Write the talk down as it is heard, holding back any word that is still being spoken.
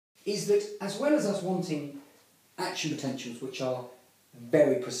is that as well as us wanting action potentials which are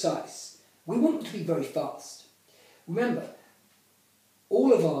very precise, we want them to be very fast. Remember,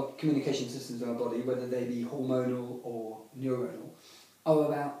 all of our communication systems in our body, whether they be hormonal or neuronal, are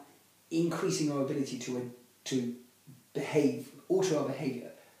about increasing our ability to behave, alter our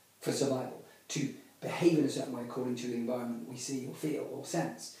behaviour for survival, to behave in a certain way according to the environment we see or feel or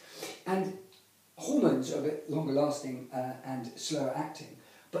sense. And hormones are a bit longer lasting and slower acting,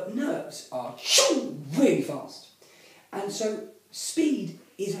 but nerves are really fast. And so speed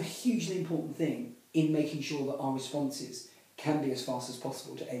is a hugely important thing in making sure that our responses can be as fast as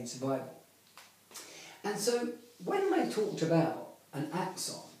possible to aid survival. And so when I talked about an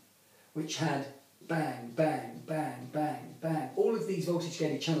axon which had bang, bang, bang, bang, bang, all of these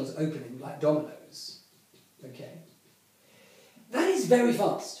voltage-gated channels opening like dominoes, okay, that is very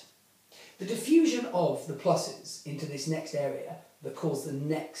fast. The diffusion of the pluses into this next area that cause the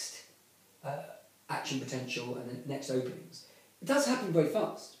next action potential and the next openings, it does happen very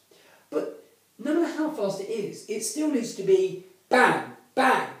fast. But no matter how fast it is, it still needs to be bang,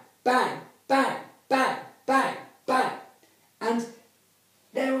 bang, bang, bang, bang, bang, bang. And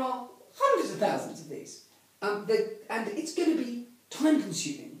there are hundreds of thousands of these. And it's going to be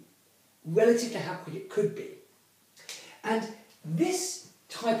time-consuming relative to how quick it could be. And this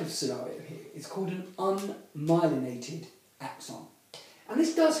type of scenario here is called an unmyelinated axon. And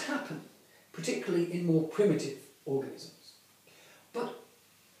this does happen, particularly in more primitive organisms. But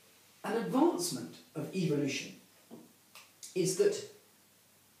an advancement of evolution is that,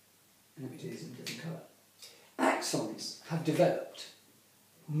 and let me do this in a different colour, axons have developed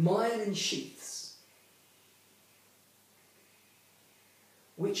myelin sheaths,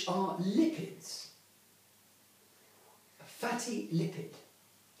 which are lipids, a fatty lipid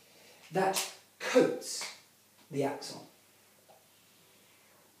that coats the axon.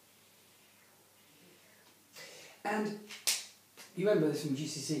 And you remember this from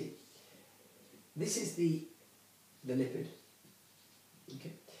GCC. This is the lipid,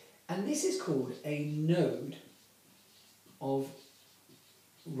 okay, and this is called a node of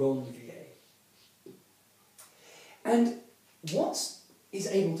Ronvier. And what is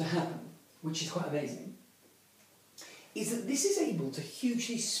able to happen, which is quite amazing, is that this is able to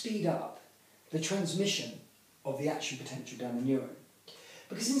hugely speed up the transmission of the action potential down the neuron.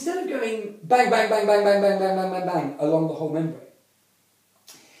 Because instead of going bang, bang, bang, bang, bang, bang, bang, bang, bang, bang along the whole membrane,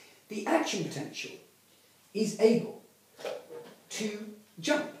 the action potential is able to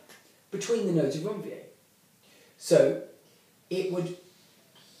jump between the nodes of Ronvier. So it would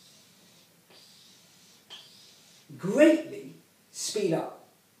greatly speed up.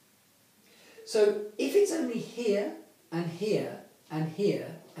 So if it's only here and here and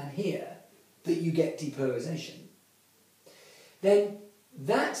here and here that you get depolarization, then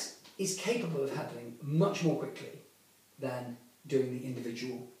that is capable of happening much more quickly than doing the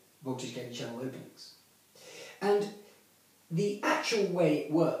individual voltage-gated channel openings. And the actual way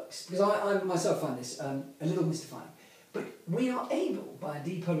it works, because I myself find this a little mystifying, but we are able, by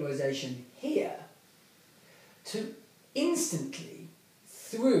depolarization here, to instantly,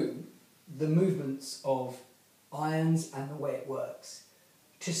 through the movements of ions and the way it works,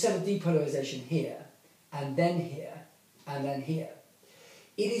 to set a depolarization here, and then here, and then here.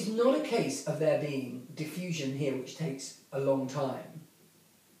 It is not a case of there being diffusion here, which takes a long time,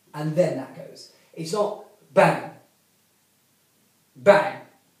 and then that goes. It's not bang, bang,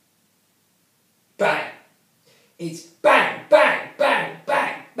 bang. It's bang, bang, bang,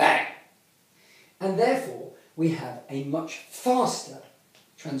 bang, bang. And therefore, we have a much faster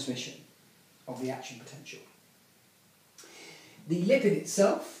transmission of the action potential. The lipid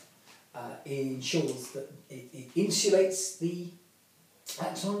itself ensures that it insulates the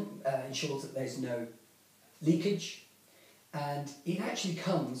axon, ensures that there's no leakage, and it actually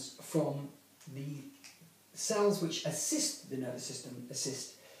comes from the cells which assist the nervous system,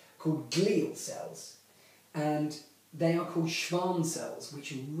 called glial cells, and they are called Schwann cells,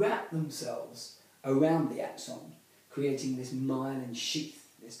 which wrap themselves around the axon, creating this myelin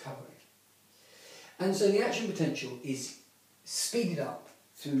sheath, this covering. And so the action potential is speeded up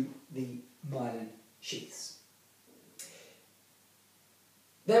through the myelin sheaths.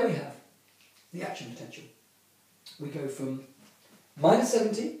 There we have the action potential. We go from minus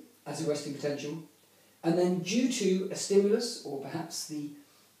 70 as a resting potential, and then due to a stimulus, or perhaps the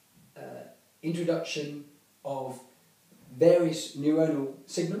introduction of various neuronal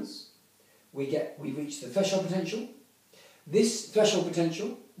signals, we reach the threshold potential. This threshold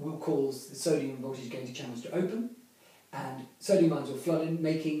potential will cause the sodium voltage-gated channels to open, and sodium ions will flood in,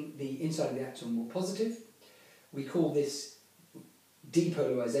 making the inside of the axon more positive. We call this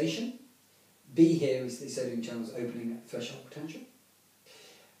depolarization. B here is the sodium channels opening at threshold potential.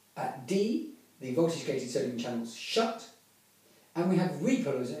 At D, the voltage-gated sodium channels shut. And we have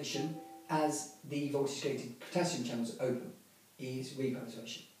repolarization as the voltage-gated potassium channels open. E is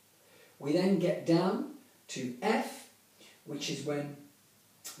repolarization. We then get down to F, which is when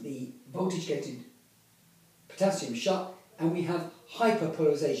the voltage-gated potassium shut, and we have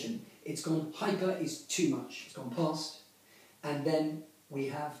hyperpolarization. It's gone, hyper is too much, it's gone past. And then we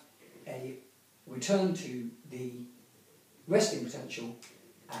have a return to the resting potential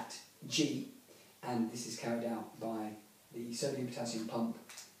at G, and this is carried out by the sodium-potassium pump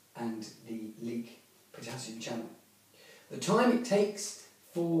and the leak potassium channel. The time it takes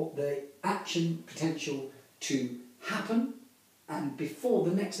for the action potential to happen and before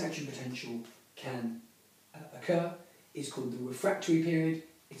the next action potential can occur is called the refractory period.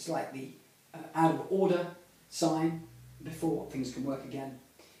 It's like the out of order sign before things can work again,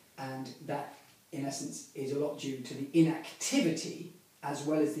 and that in essence is a lot due to the inactivity as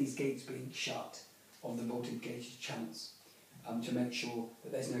well as these gates being shut of the voltage-gated channels to make sure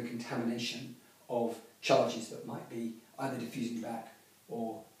that there's no contamination of charges that might be either diffusing back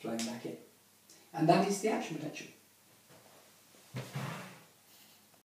or flowing back in. And that is the action potential.